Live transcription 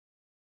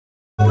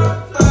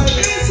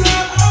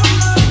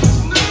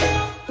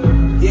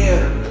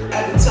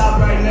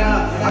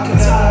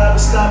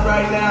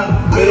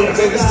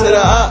niggas to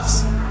the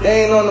ops.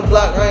 They ain't on the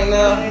block right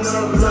now.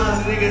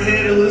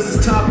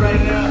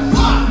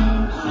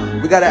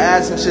 We gotta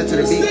add some shit to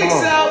the beat. Come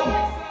on.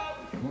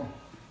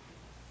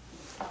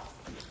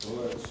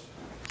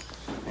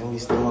 And we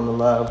still on the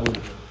live with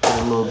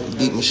a little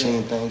beat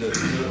machine thing.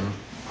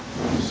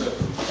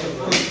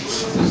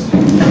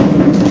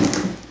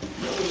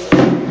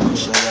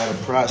 Show y'all the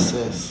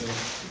process.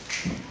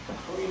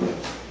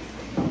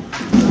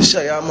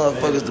 Show y'all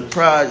motherfuckers the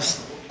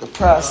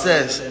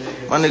process.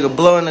 My nigga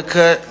blowing the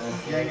cut.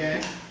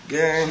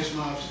 Gang.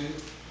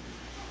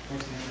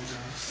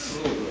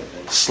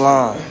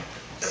 Slime.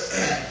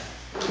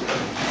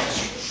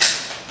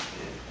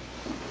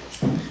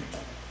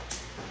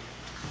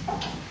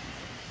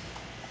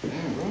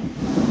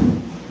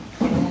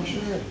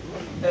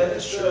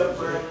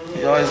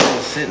 He always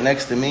gonna sit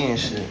next to me and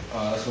shit.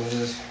 Oh, that's what it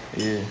is?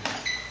 Yeah.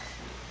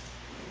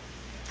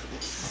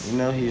 You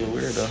know he a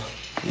weirdo.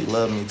 He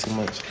love me too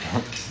much.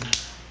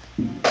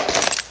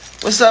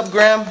 What's up,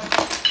 Grim?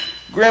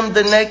 Grim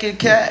the naked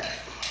cat.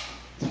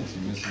 You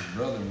miss his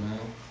brother, man.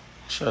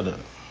 Shut up.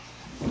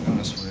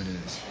 That's what it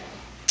is.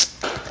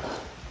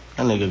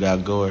 That nigga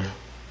got gore.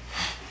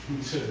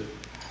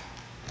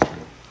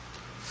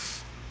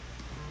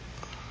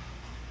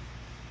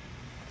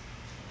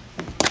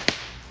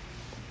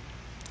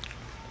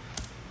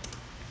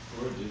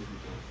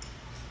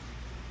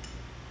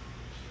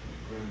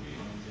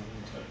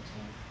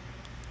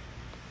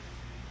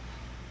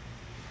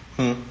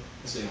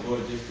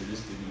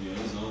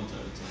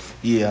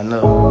 Yeah, I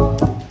know.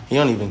 He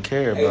don't even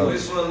care, bro. Hey,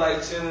 which one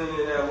like chilling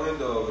in that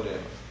window over there?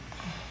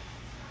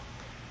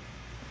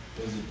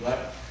 Is it black?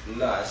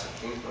 Nah, it's a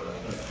pink one.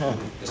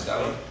 It's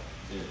that one?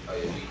 Yeah. Oh,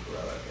 yeah, be cool. I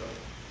like that one.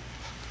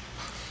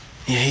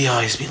 Yeah, he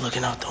always be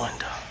looking out the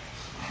window.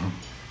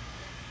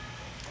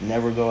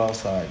 Never go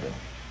outside,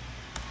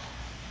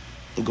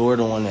 though. Gore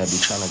the one that be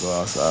trying to go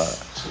outside.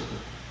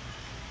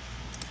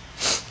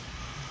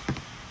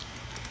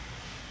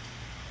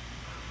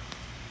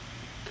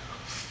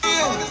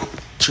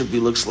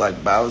 Trippie looks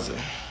like Bowser.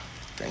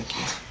 Thank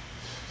you.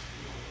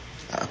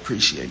 I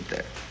appreciate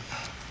that.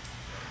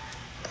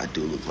 I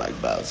do look like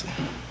Bowser.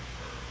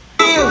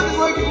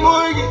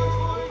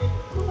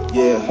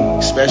 Yeah,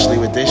 especially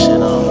with this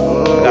shit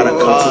on. Got a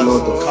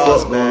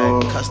cause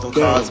bag, custom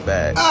cause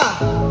bag.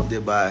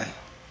 Did by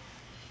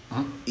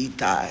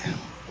Itai.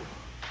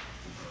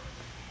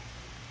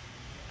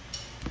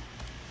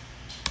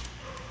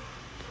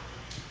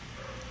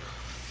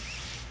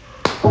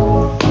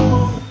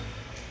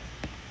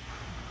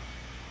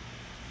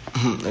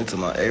 Into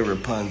my A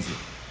Rapunzel.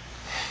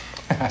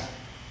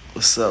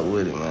 What's up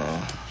with it,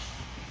 man?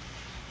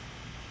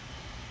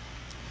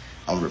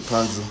 I'm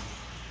Rapunzel.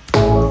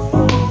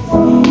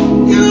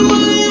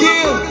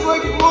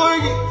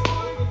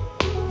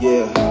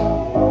 Yeah.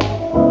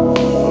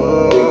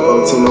 Big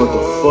 14 know what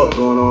the fuck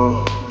going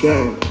on.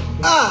 Gang.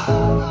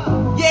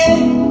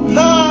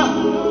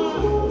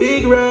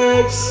 Big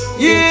racks.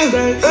 Yeah.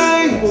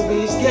 Hey. People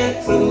be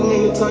scared for these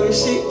niggas talking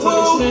shit,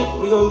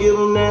 We gon' give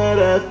them that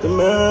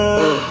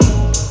aftermath.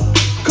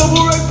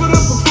 Couple racks for the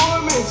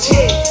performance.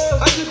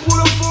 I just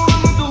put up for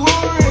him with the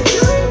Lauren.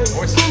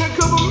 Spend a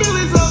couple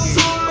millions on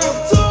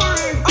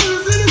touring. I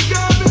was in the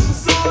sky, bitch,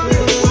 for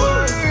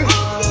soaring.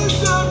 I'm in the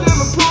shop, damn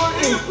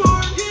important.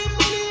 Get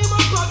money in my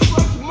pocket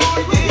like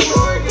Morgan.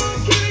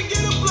 Can't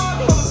get a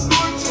block, I'm a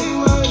scorching.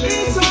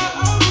 Inside,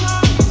 I'm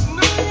not,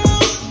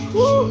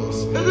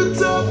 at the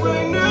top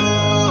right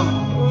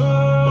now.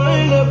 I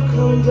ain't never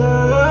coming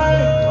down.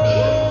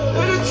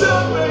 At the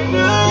top right now.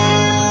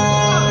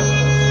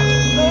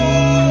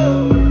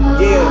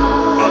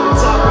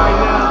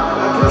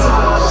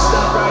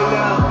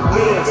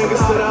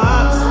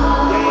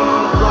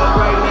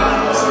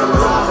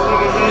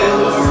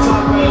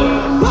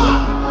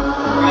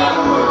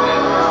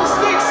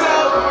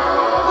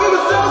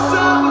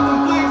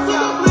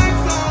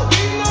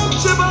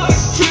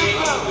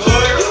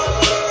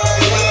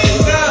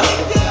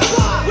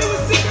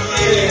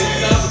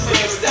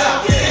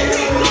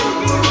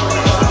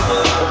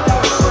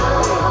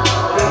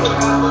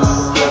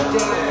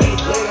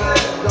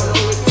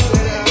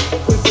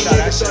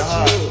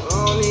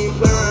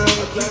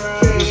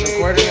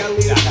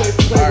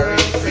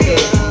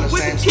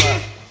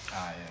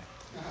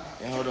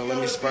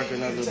 Spark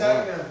another blunt.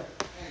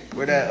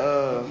 Where that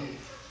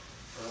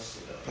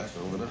pack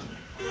over there? This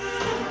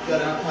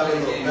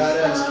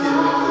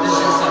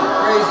shit sound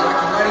crazy. I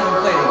cannot even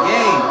play the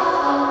game.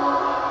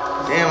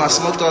 Damn, I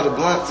smoked all the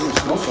blunts.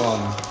 Smoke on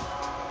them.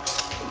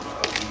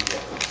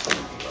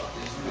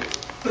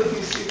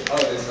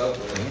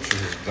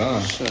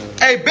 Done.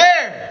 Hey,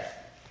 Bear!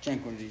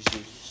 Drink one of these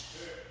shits.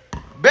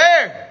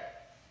 Bear!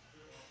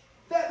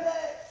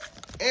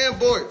 And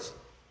Borts.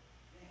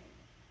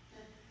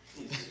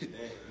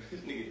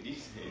 This nigga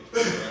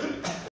decent.